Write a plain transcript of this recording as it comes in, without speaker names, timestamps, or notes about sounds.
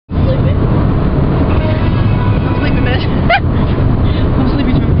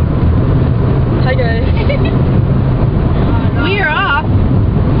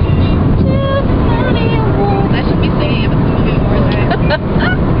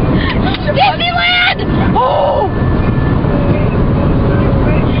Disneyland! Oh!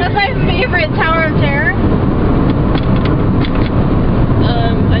 That's my favorite Tower of Terror.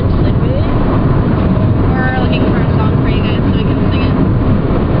 I'm sleepy. We're looking for a song for you guys so we can sing it.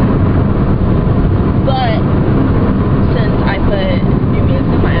 But since I put new music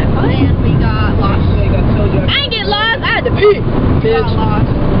in my iPhone, And we got lost. I ain't get lost. I had to pee. We got lost.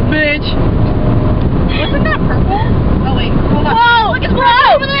 Bitch. Wasn't that purple? Oh wait, hold on. Whoa! Look, it's Whoa!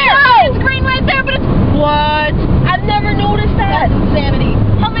 green over there. Whoa! It's green right there, but it's What? I've never noticed that. that's insanity.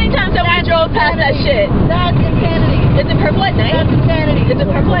 How many times have we drove past that shit? That's insanity. Is it purple at night? That's insanity. Is it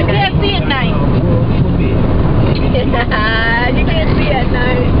purple at You night? can't see at night. You can't see at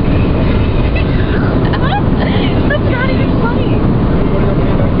night. That's not even funny.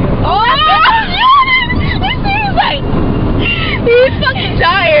 Oh! He's fucking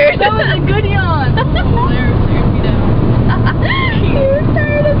tired. That was a good yawn. He's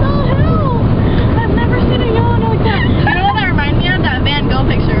tired as all hell. I've never seen a yawn like that. You know what that reminds me of? That Van Gogh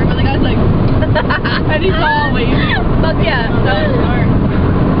picture where the guy's like, and he's all lazy. Fuck yeah. That was smart.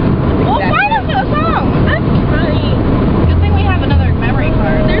 Well, find us a song. I'm trying. Good thing we have another memory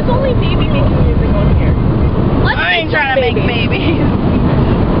card. There's only baby making music on here. Let's I ain't make trying some to make babies.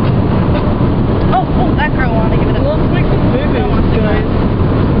 Oh, that girl wanted to give it up. Let's make some babies, guys.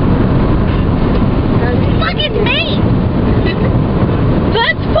 Fucking me!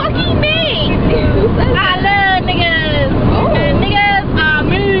 That's fucking me! I love niggas! Oh. And niggas are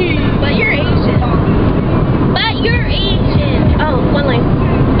me! But you're Asian. But you're Asian. Oh, one line.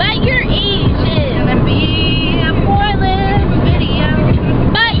 But you're Asian. Gonna be a pointless video.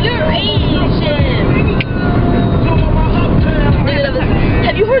 But you're Asian.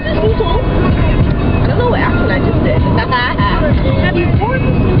 Have you heard this new song? I don't know what accent I just did. Have you heard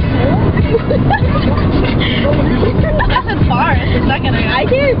this new song? I said forest a second ago. I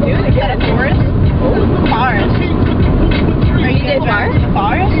can't do it Is that a again. forest? Forest. Are you DJ going Far? back to the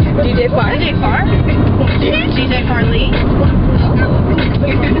forest? DJ Far? DJ Far? DJ Farley?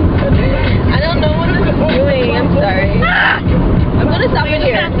 I don't know what this is doing. I'm sorry. I'm gonna stop We're it just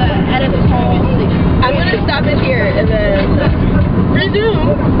here. gonna have to edit this whole thing. I'm gonna stop it here and then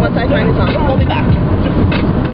resume once I find a song. We'll be back.